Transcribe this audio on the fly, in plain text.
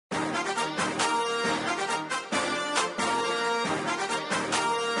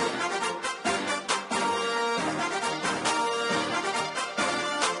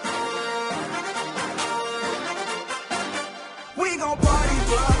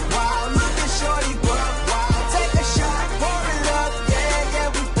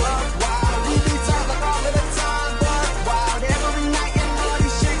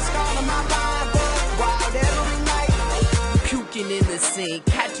sink.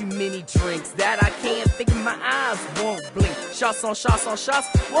 Had too many drinks that I can't think and my eyes won't blink. Shots on shots on shots,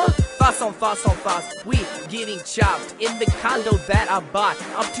 what? Thoughts on thoughts on thoughts. We getting chopped in the condo that I bought.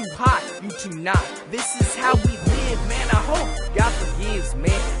 I'm too hot, you too not. This is how we live, man. I hope God forgives,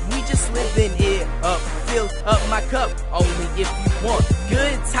 man. We just living it up. Fill up my cup, only if you want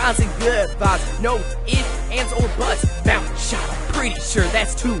good times and good vibes. No ifs, ands, or buts. Bounce shot, I'm pretty sure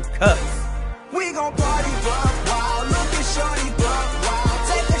that's 2 cups. We gon' party Buckwild, look at shorty Buckwild.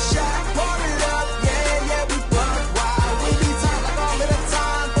 Take a shot, pour it up, yeah, yeah, we Buckwild. We be tight like all of the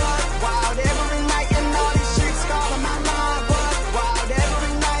time, Buckwild. Every night and all these chicks calling my line, Buckwild.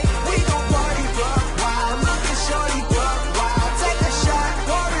 Every night, we gon' party Buckwild, look at shorty Buckwild. Take a shot,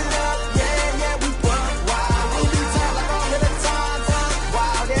 pour it up, yeah, yeah, we Buckwild. We be tight like all of the time,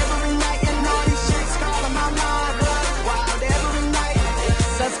 Buckwild. Every night and all these chicks calling my line, Buckwild. Every night.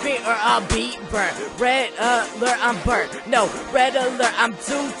 Sunscreen or I'll be burnt. Red alert, I'm burnt. No, red alert, I'm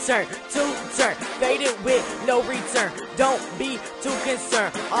two-turn. Faded with no return. Don't be too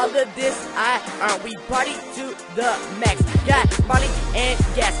concerned. All of this I earn. We party to the max. Got money and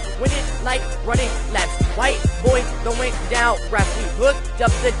gas. Winning like running laps. White boy throwing down raps. We hooked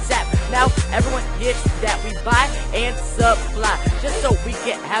up the tap. Now everyone gets that we buy and supply. Just so we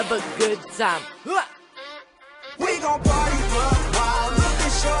can have a good time. We gon' party Buckwild, look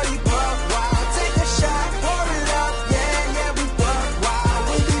at shorty Buckwild. Take a shot, pour it up, yeah, yeah, we Buckwild.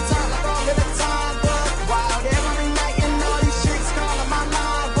 We be tight like all of the time, Buckwild. Every night and all these chicks calling my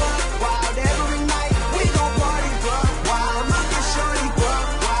line, Buckwild. Every night, we gon' party Buckwild, look at shorty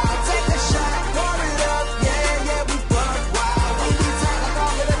Buckwild. Take a shot, pour it up, yeah, yeah, we Buckwild. We be tight like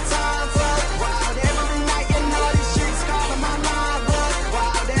all of the time, Buckwild. Every night and all these chicks calling my line,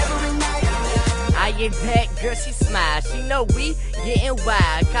 Buckwild. Every night. I ain't that girl, she smile. She know we getting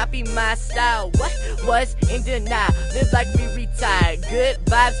wild. Copy my style. What was in denial? Live like we retired. Good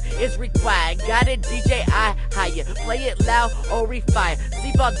vibes is required. Got a DJ I hire. Play it loud or refire.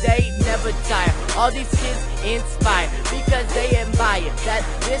 Sleep all day, never tire. All these kids inspire because they admire that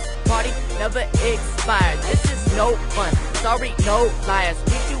this party never expired. This is no fun. Sorry, no liars.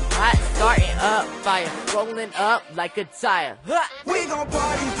 We too hot, starting up fire. Rolling up like a tire. We gon'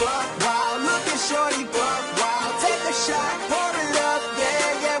 party Buckwild, look at shorty Buckwild. Take a shot, pour it up,